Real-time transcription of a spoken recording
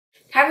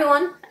Hi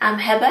everyone, I'm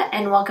Heba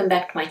and welcome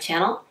back to my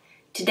channel.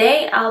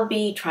 Today I'll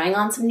be trying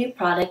on some new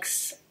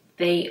products.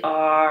 They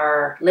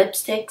are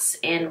lipsticks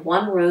and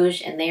one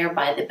rouge, and they are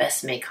by the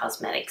Besame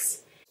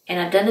Cosmetics. And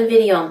I've done a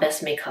video on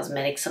Besame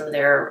Cosmetics, some of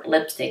their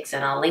lipsticks,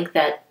 and I'll link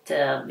that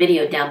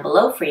video down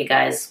below for you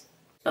guys.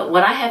 But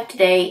what I have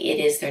today,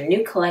 it is their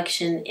new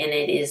collection, and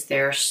it is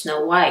their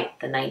Snow White,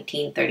 the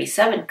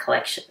 1937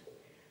 collection.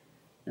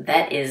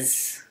 That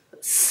is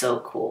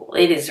so cool.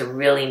 It is a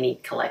really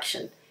neat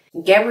collection.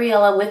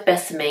 Gabriella with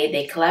Besame,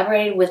 they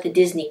collaborated with the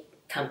Disney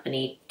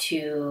company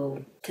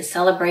to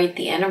celebrate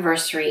the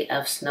anniversary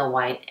of Snow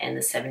White and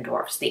the Seven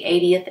Dwarfs, the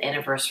 80th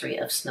anniversary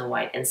of Snow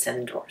White and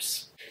Seven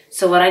Dwarfs.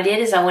 So what I did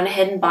is I went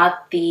ahead and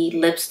bought the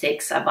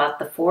lipsticks. I bought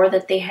the 4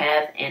 that they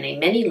have and a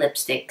mini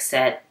lipstick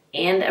set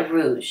and a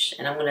rouge.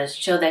 And I'm going to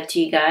show that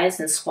to you guys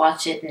and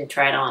swatch it and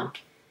try it on.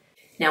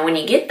 Now when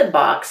you get the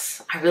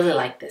box, I really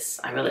like this.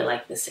 I really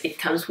like this. It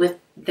comes with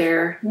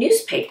their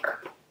newspaper,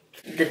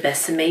 the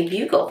Besame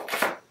Bugle.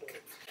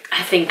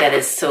 I think that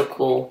is so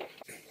cool.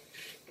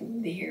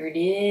 There it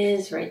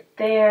is right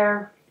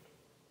there.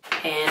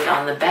 And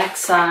on the back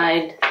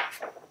side,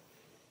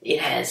 it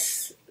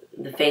has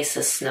the face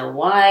of Snow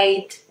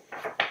White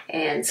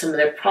and some of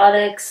their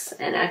products.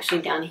 And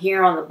actually down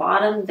here on the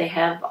bottom, they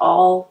have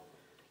all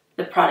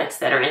the products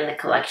that are in the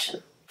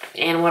collection.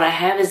 And what I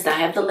have is I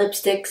have the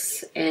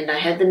lipsticks, and I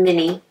have the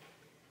mini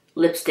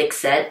lipstick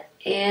set,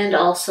 and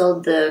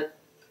also the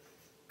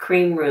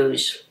cream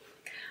rouge.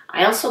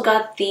 I also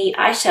got the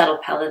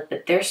eyeshadow palette,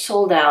 but they're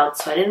sold out,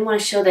 so I didn't want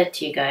to show that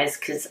to you guys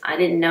because I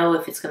didn't know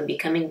if it's going to be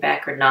coming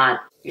back or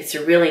not. It's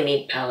a really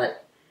neat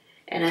palette.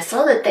 And I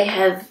saw that they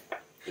have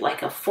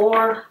like an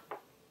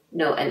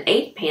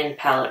 8-pan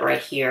palette right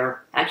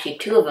here. Actually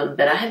 2 of them,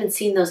 but I haven't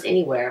seen those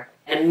anywhere.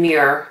 And a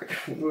mirror,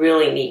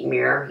 really neat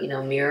mirror, you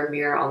know,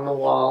 mirror on the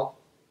wall.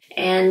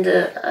 And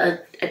a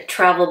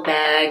travel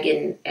bag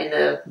and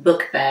a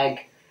book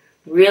bag.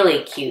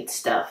 Really cute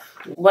stuff.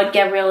 What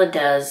Gabriella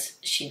does,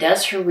 she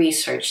does her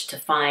research to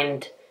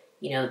find,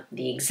 you know,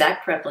 the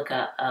exact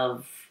replica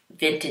of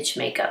vintage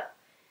makeup.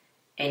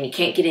 And you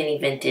can't get any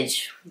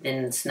vintage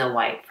than Snow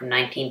White from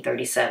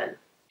 1937.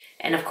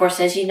 And of course,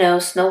 as you know,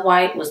 Snow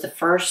White was the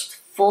first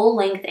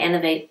full-length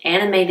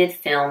animated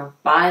film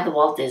by the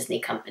Walt Disney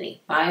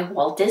Company, by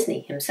Walt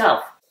Disney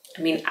himself.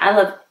 I mean, I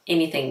love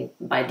anything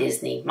by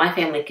Disney. My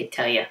family could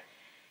tell you.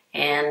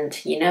 And,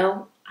 you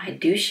know, I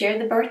do share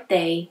the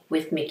birthday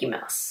with Mickey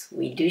Mouse.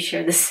 We do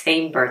share the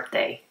same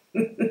birthday.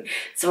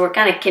 So we're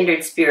kind of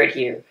kindred spirit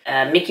here.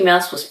 Mickey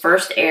Mouse was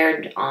first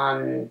aired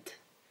on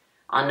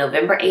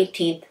November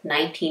 18th,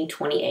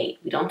 1928.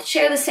 We don't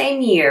share the same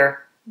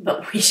year,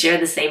 but we share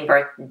the same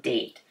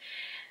birthday.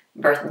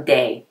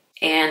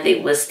 And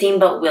it was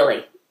Steamboat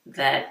Willie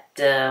that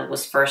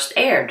was first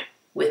aired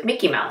with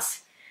Mickey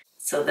Mouse.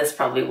 So that's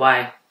probably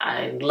why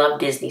I love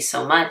Disney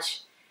so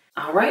much.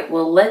 All right,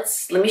 well, let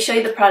me show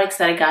you the products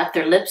that I got.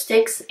 They're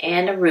lipsticks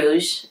and a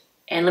rouge.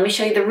 And let me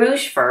show you the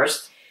rouge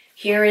first.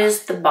 Here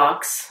is the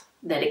box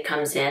that it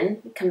comes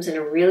in. It comes in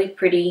a really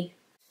pretty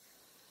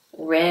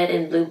red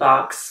and blue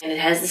box. And it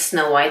has the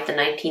Snow White, the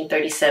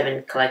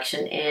 1937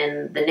 collection.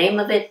 And the name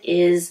of it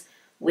is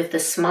With a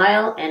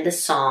Smile and a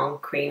Song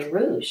Cream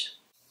Rouge.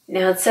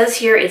 Now it says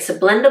here it's a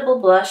blendable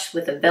blush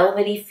with a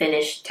velvety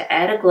finish to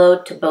add a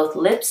glow to both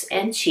lips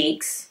and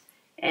cheeks,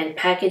 and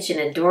packaged in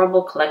an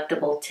adorable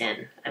collectible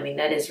tin. I mean,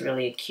 that is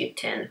really a cute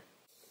tin.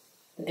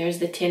 And there's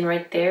the tin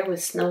right there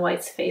with Snow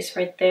White's face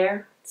right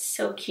there. It's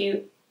so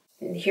cute.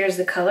 And here's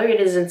the color.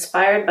 It is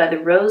inspired by the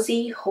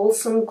rosy,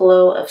 wholesome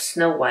glow of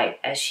Snow White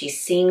as she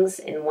sings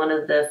in one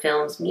of the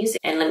film's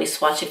music. And let me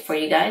swatch it for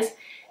you guys.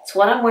 It's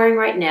what I'm wearing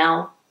right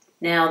now.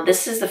 Now,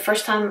 this is the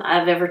first time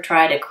I've ever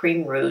tried a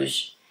cream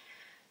rouge,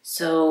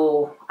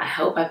 so I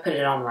hope I put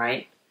it on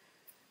right.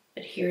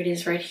 But here it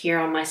is right here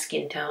on my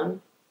skin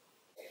tone.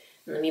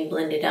 Let me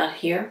blend it out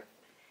here.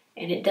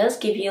 And it does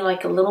give you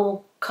like a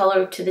little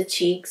color to the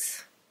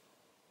cheeks.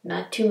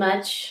 Not too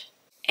much.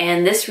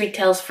 And this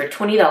retails for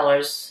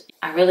 $20.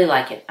 I really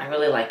like it. I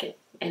really like it.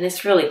 And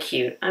it's really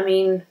cute. I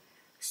mean,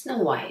 Snow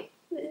White.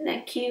 Isn't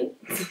that cute?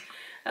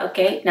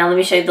 Okay, now let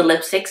me show you the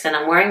lipsticks. And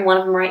I'm wearing one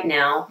of them right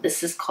now.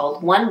 This is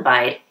called One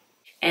Bite.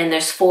 And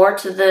there's 4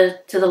 to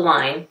the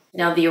line.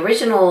 Now the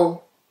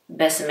original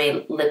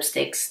Besame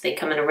lipsticks, they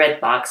come in a red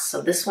box.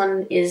 So this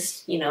one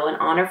is, you know, an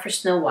honor for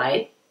Snow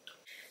White.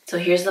 So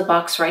here's the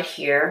box right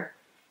here,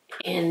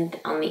 and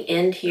on the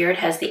end here it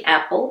has the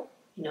apple,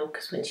 you know,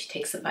 because when she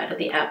takes a bite of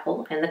the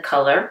apple, and the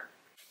color.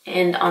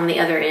 And on the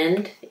other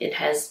end it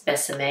has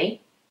Besame.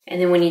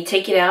 And then when you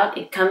take it out,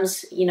 it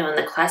comes, you know, in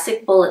the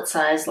classic bullet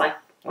size like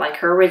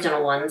her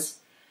original ones.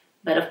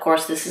 But of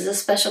course this is a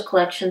special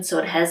collection, so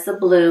it has the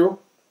blue,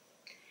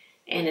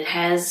 and it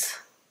has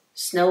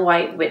Snow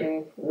White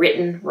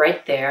written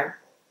right there.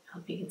 I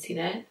hope you can see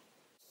that.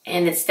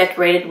 And it's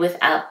decorated with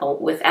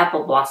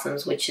apple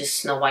blossoms, which is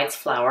Snow White's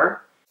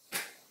flower.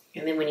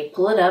 And then when you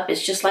pull it up,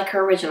 it's just like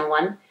her original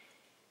one.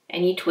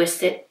 And you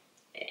twist it,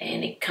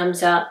 and it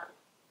comes out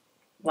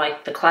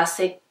like the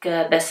classic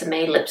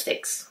Besame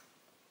lipsticks.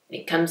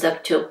 It comes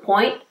up to a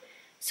point,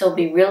 so it'll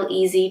be real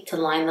easy to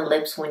line the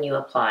lips when you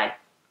apply.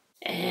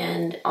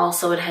 And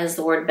also it has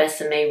the word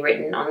Besame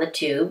written on the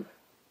tube.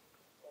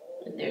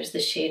 And there's the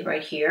shade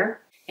right here.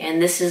 And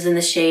this is in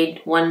the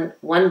shade One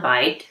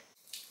Bite.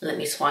 Let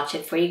me swatch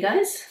it for you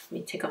guys. Let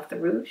me take off the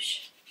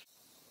rouge.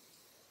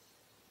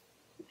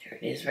 There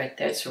it is right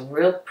there. It's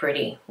real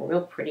pretty,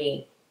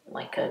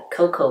 like a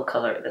cocoa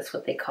color. That's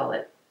what they call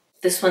it.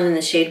 This one in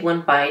the shade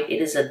One Bite.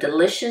 It is a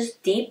delicious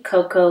deep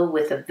cocoa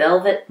with a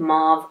velvet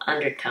mauve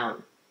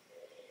undertone.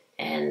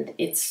 And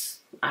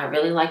I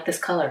really like this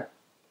color.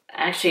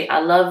 Actually, I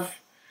love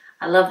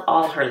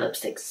all her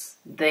lipsticks.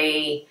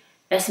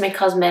 Besame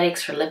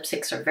Cosmetics, her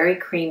lipsticks are very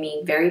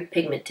creamy, very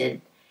pigmented,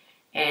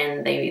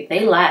 and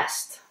they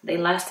last. They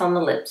last on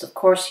the lips. Of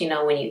course, you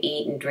know, when you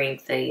eat and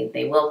drink,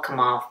 they will come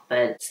off,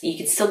 but you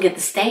can still get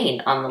the stain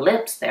on the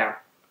lips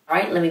there. All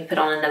right, let me put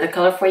on another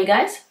color for you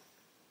guys.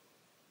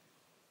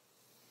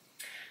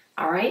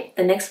 All right,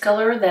 the next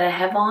color that I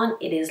have on,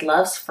 it is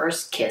Love's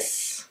First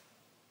Kiss.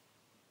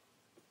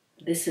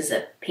 This is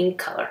a pink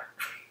color.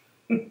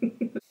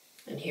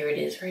 And here it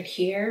is right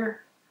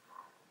here.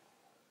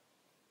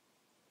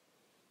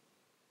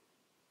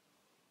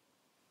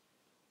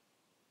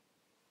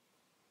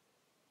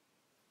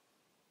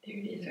 There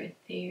it is right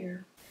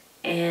there.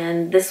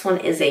 And this one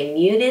is a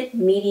muted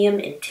medium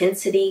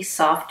intensity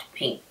soft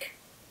pink.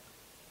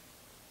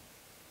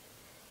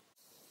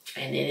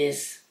 And it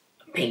is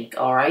pink,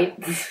 all right?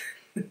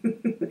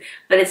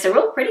 But it's a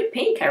real pretty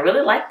pink. I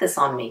really like this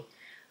on me.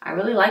 I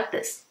really like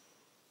this.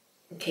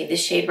 Okay,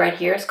 this shade right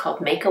here is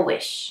called Make a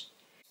Wish.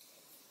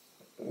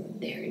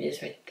 There it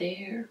is right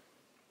there.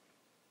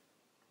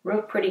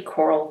 Real pretty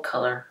coral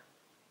color.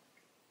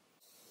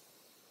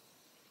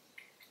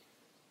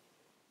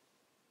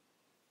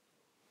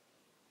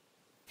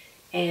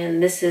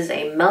 And this is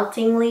a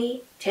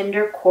meltingly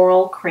tender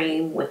coral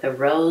cream with a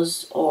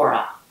rose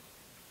aura.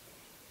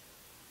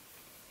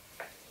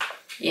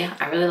 Yeah,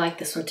 I really like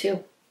this one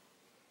too.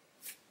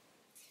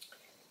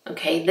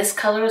 Okay, this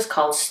color is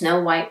called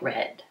Snow White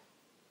Red.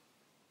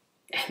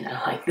 And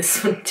I like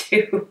this one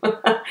too.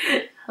 I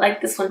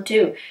like this one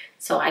too.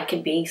 So I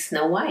could be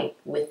Snow White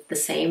with the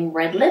same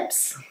red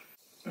lips.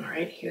 All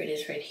right, here it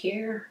is right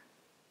here.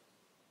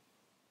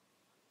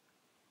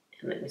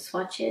 And let me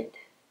swatch it.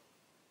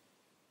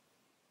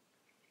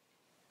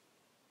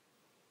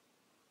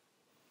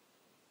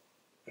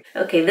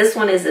 Okay, this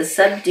one is a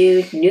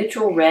subdued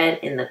neutral red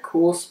in the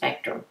cool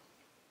spectrum.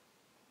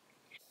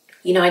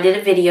 You know, I did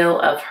a video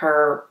of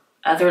her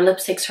other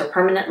lipsticks, her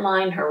permanent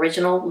line, her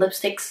original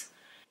lipsticks.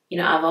 You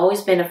know, I've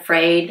always been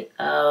afraid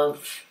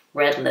of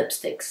red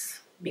lipsticks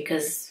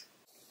because,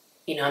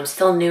 you know, I'm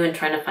still new and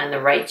trying to find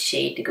the right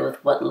shade to go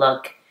with what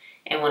look.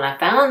 And when I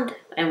found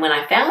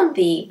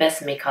the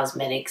Besame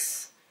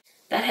Cosmetics,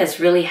 that has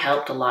really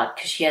helped a lot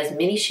because she has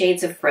many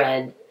shades of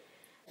red.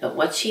 But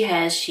what she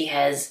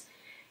has,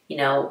 you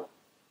know,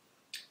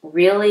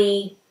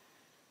 really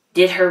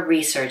did her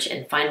research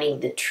in finding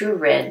the true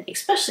red,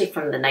 especially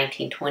from the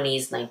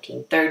 1920s,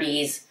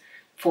 1930s,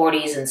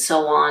 40s, and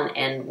so on.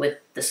 And with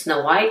the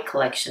Snow White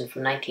collection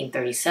from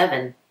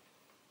 1937,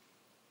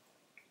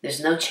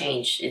 there's no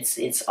change.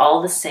 It's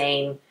all the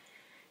same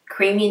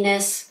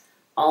creaminess,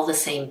 all the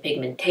same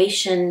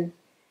pigmentation,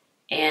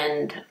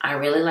 and I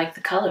really like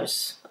the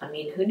colors. I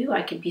mean, who knew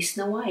I could be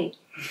Snow White?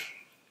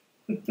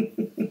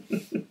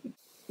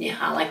 Yeah,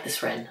 I like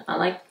this red. I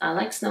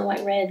like Snow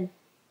White red.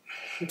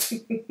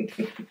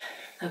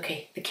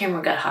 Okay, the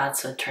camera got hot,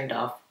 so it turned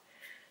off.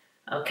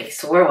 Okay,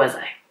 so where was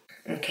I?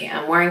 Okay,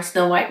 I'm wearing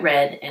Snow White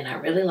red, and I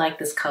really like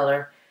this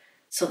color.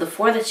 So the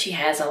four that she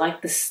has, I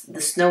like the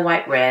Snow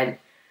White red.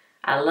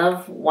 I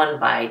love One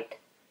Bite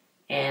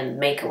and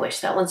Make a Wish.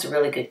 That one's a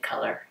really good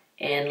color.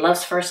 And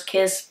Love's First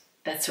Kiss,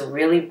 that's a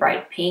really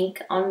bright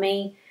pink on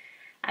me.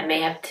 I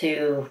may have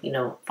to, you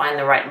know, find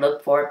the right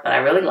look for it, but I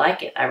really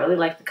like it. I really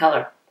like the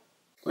color.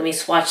 Let me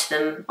swatch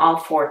them all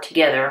four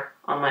together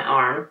on my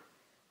arm.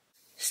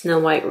 Snow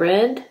White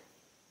Red,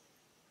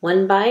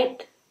 One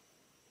Bite,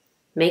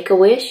 Make a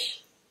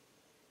Wish,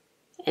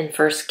 and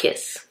First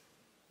Kiss.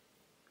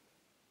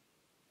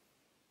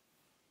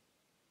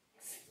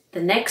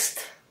 The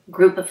next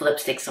group of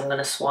lipsticks I'm going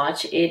to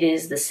swatch, it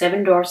is the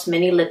Seven Dwarfs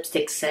Mini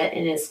Lipstick Set,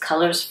 and it's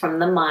colors from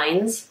the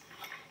mines.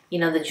 You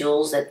know, the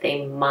jewels that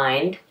they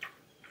mined.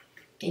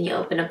 And you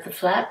open up the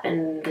flap,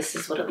 and this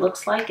is what it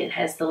looks like. It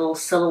has the little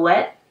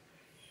silhouette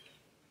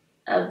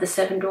of the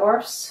Seven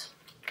Dwarfs.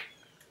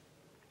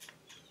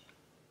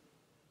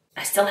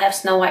 I still have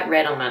Snow White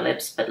Red on my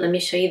lips, but let me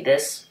show you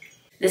this.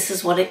 This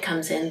is what it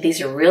comes in. These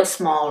are real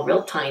small,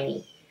 real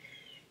tiny.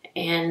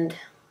 And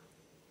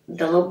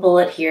the little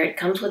bullet here, it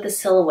comes with a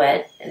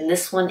silhouette, and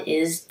this one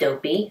is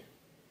Dopey.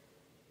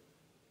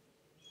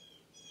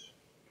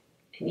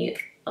 And you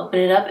open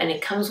it up, and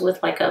it comes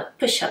with like a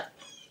push-up.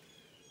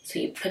 So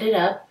you put it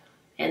up,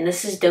 and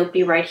this is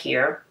Dopey right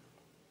here.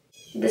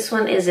 This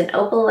one is an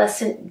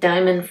opalescent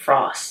diamond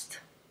frost.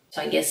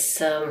 So I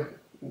guess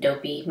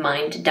Dopey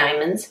mined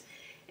diamonds.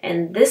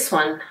 And this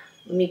one,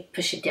 let me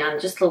push it down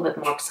just a little bit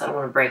more because I don't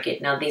want to break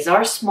it. Now these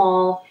are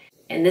small,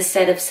 And this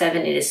set of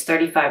 7, it is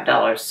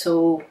 $35.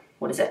 So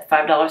what is that,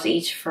 $5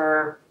 each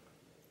for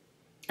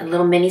a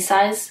little mini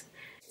size?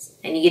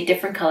 And you get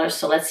different colors,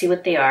 so let's see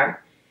what they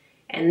are.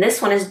 And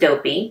this one is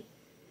Dopey.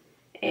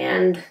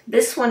 And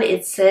this one,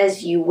 it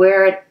says you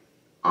wear it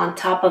on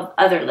top of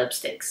other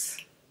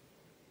lipsticks.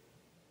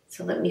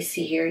 So let me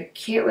see here. You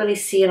can't really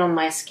see it on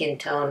my skin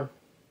tone.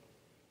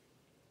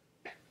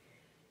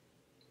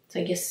 So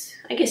I guess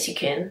you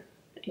can.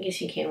 I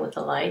guess you can with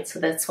the light. So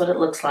that's what it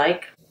looks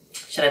like.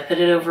 Should I put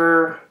it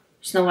over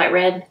Snow White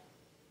Red?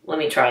 Let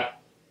me try.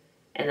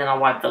 And then I'll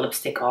wipe the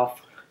lipstick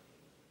off.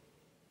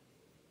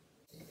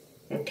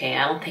 Okay,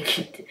 I don't think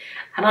it,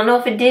 I don't know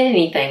if it did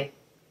anything.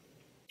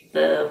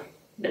 But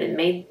it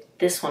made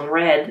this one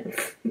red.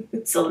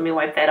 So let me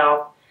wipe that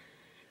off.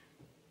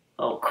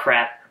 Oh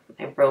crap,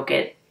 I broke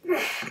it.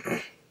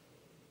 I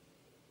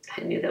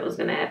knew that was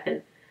gonna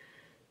happen.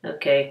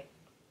 Okay.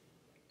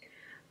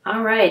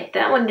 All right,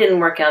 that one didn't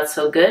work out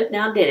so good.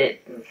 Now did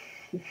it?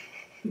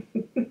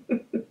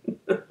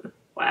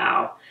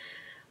 Wow,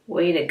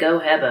 way to go,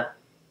 Heba.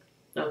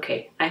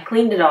 Okay, I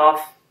cleaned it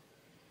off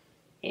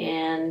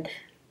and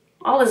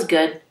all is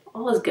good.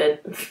 All is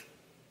good.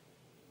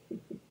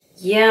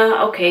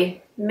 Yeah,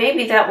 okay.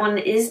 Maybe that one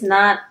is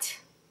not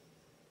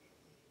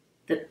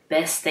the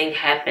best thing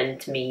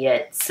happened to me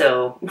yet,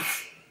 so.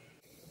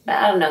 But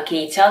I don't know, can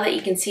you tell that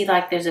you can see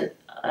like there's an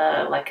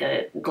like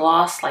a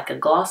gloss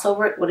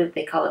over it? What did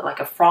they call it?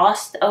 Like a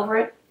frost over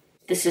it?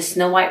 This is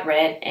Snow White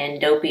Red and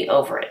Dopey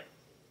over it.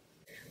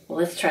 Well,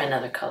 let's try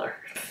another color.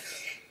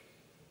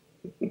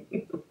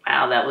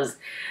 Wow, that was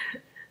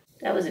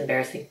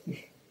embarrassing.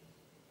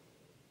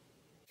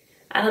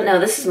 I don't know,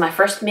 this is my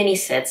first mini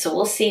set, so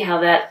we'll see how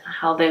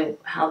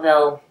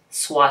they'll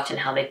swatch and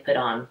how they put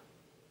on.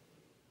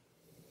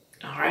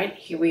 All right,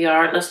 here we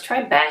are. Let's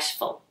try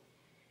Bashful.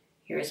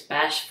 Here's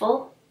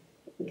Bashful.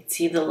 You can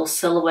see the little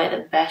silhouette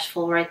of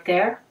Bashful right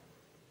there.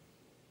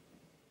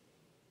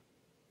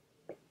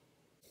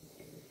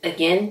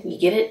 Again, you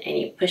get it and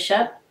you push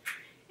up.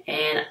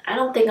 And I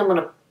don't think I'm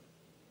going to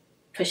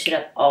push it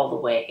up all the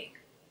way. I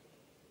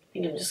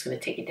think I'm just going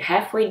to take it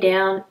halfway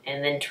down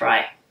and then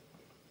try.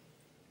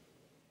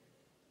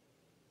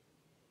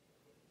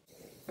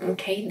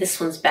 Okay, this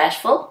one's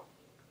Bashful.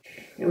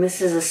 And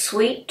this is a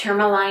sweet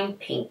tourmaline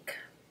pink.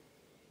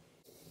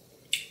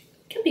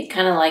 Could be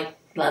kind of like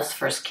Love's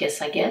First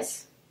Kiss, I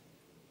guess.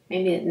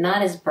 Maybe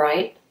not as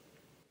bright.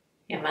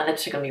 Yeah, my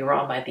lips are going to be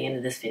raw by the end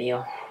of this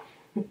video.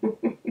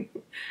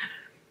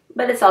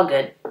 But it's all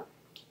good.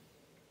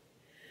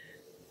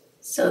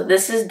 So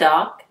this is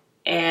Doc,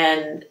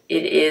 and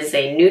it is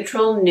a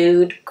neutral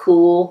nude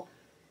cool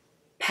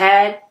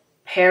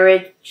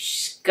Paprika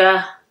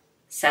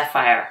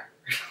Sapphire.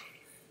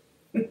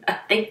 I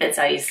think that's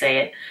how you say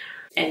it.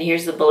 And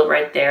here's the bullet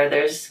right there.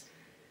 There's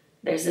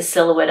the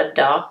silhouette of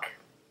Doc.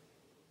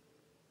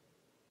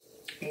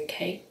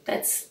 Okay,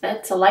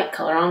 that's a light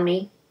color on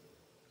me.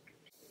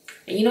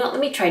 And you know what?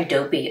 Let me try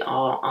Dopey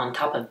on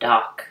top of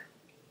Doc.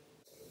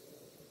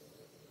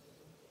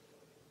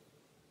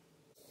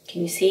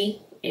 Can you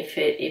see if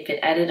it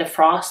added a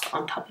frost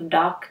on top of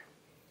Doc?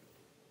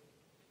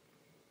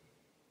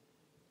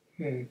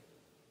 I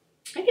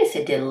guess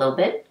it did a little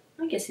bit.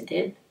 I guess it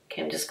did.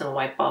 Okay, I'm just gonna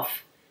wipe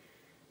off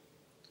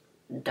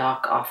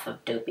Doc off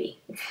of Dopey.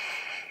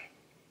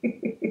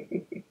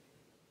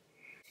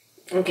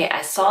 Okay,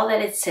 I saw that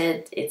it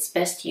said it's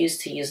best used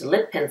to use a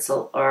lip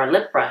pencil or a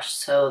lip brush,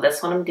 so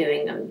that's what I'm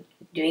doing. I'm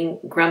doing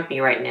Grumpy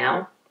right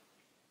now.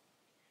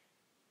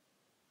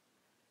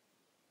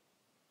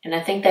 And I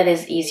think that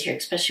is easier,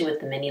 especially with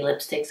the mini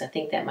lipsticks. I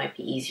think that might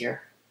be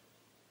easier.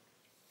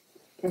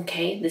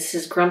 Okay, this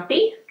is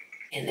Grumpy.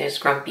 And there's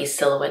Grumpy's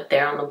silhouette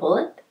there on the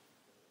bullet.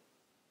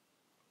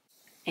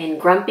 And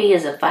Grumpy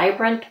is a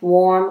vibrant,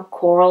 warm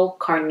coral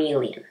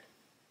carnelian.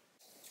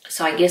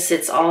 So I guess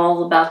it's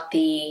all about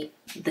the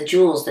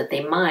jewels that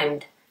they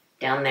mined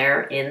down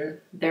there in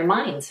their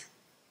mines.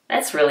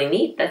 That's really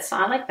neat.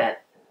 I like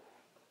that.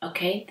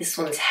 Okay, this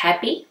one's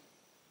Happy.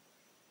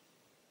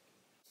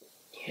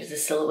 Here's the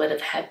silhouette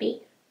of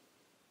Happy.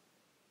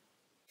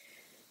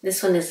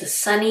 This one is a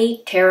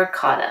Sunny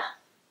Terracotta.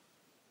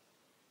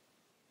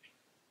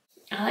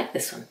 I like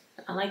this one.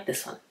 I like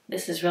this one.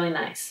 This is really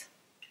nice.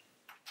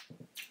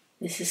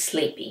 This is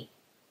Sleepy.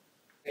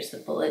 Here's the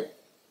bullet.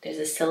 There's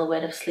a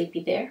silhouette of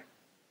Sleepy there.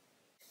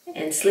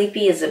 And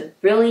Sleepy is a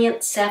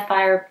brilliant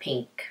sapphire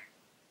pink.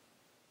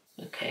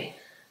 Okay.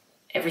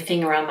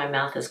 Everything around my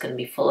mouth is going to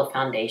be full of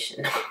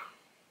foundation.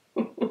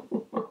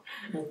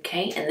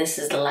 Okay, and this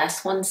is the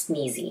last one,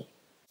 Sneezy.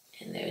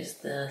 And there's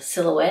the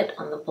silhouette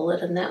on the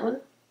bullet on that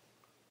one.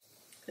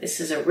 This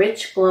is a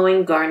rich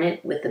glowing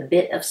garnet with a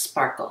bit of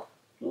sparkle.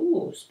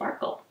 Ooh,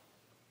 sparkle.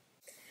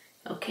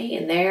 Okay,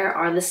 and there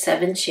are the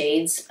 7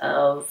 shades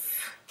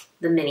of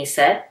the mini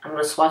set. I'm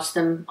going to swatch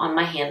them on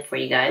my hand for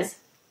you guys.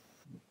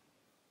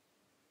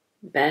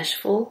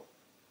 Bashful,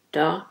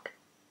 Doc,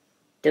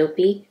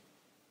 Dopey,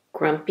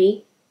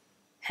 Grumpy,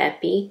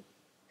 Happy,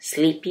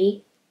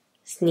 Sleepy,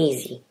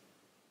 Sneezy.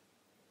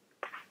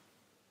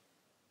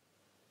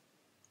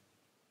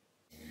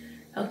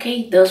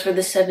 Okay, those were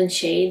the 7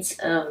 shades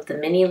of the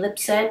mini lip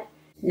set.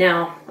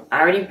 Now,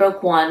 I already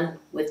broke one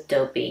with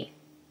Dopey,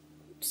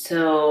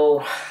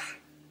 so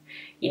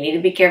you need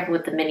to be careful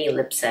with the mini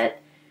lip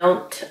set.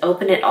 Don't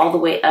open it all the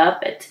way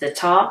up to the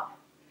top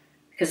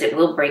because it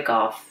will break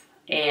off.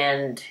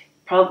 And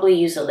probably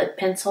use a lip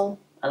pencil,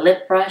 a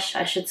lip brush,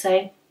 I should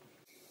say,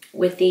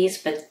 with these,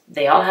 but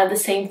they all have the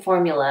same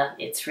formula.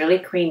 It's really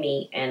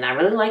creamy, and I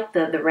really like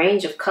the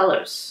range of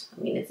colors.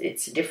 I mean,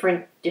 it's a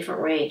different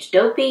range.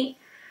 Dopey,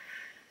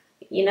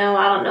 you know,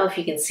 I don't know if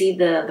you can see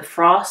the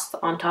frost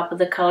on top of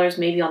the colors,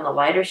 maybe on the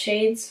lighter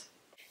shades.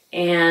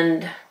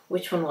 And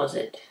which one was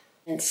it?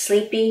 And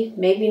Sleepy,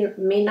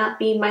 may not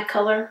be my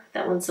color.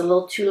 That one's a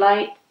little too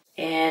light.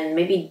 And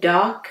maybe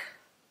Doc.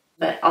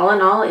 But all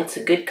in all, it's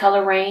a good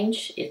color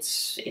range.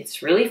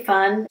 It's really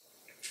fun.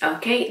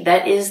 Okay,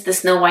 that is the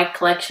Snow White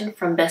collection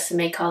from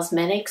Besame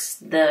Cosmetics.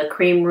 The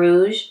Cream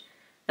Rouge,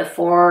 the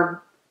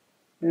 4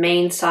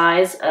 main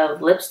size of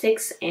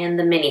lipsticks, and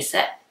the mini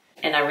set.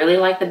 And I really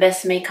like the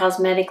Besame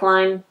Cosmetic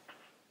line.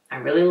 I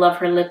really love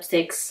her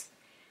lipsticks.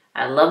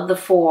 I love the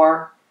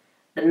 4.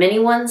 The mini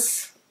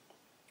ones,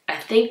 I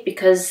think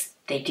because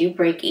they do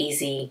break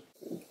easy.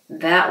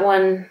 That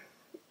one,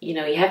 you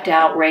know, you have to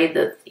outweigh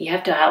the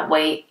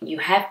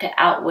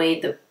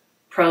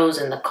pros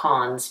and the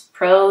cons.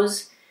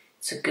 Pros,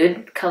 it's a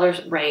good color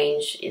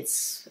range.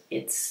 It's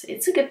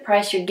a good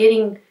price. You're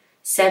getting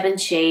 7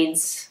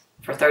 shades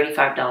for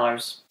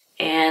 $35.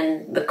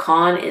 And the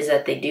con is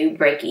that they do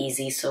break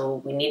easy,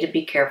 so we need to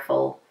be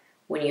careful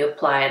when you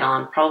apply it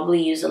on.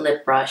 Probably use a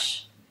lip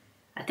brush.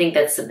 I think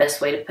that's the best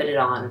way to put it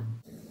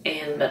on.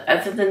 But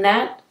other than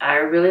that, I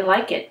really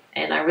like it.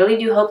 And I really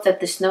do hope that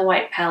the Snow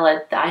White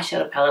palette, the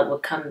eyeshadow palette, will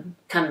come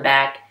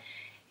back.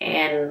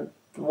 And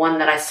the one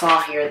that I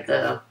saw here,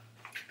 the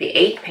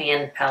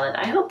 8-pan palette,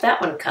 I hope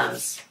that one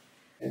comes.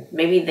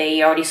 Maybe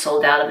they already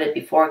sold out of it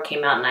before it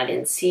came out and I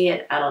didn't see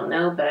it. I don't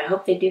know, but I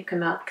hope they do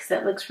come out because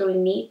that looks really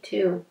neat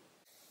too.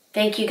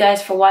 Thank you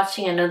guys for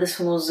watching. I know this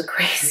one was a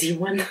crazy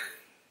one.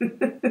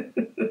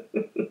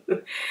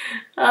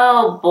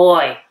 Oh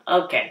boy.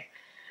 Okay.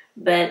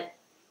 But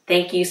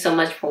thank you so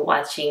much for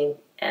watching.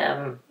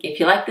 If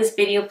you like this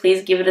video,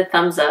 please give it a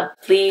thumbs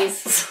up.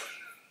 Please.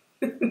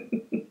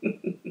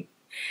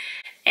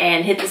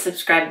 And hit the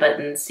subscribe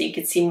button so you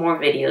can see more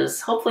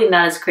videos. Hopefully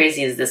not as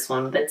crazy as this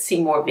one, but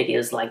see more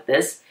videos like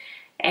this.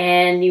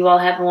 And you all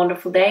have a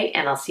wonderful day,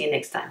 and I'll see you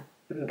next time.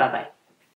 Bye-bye.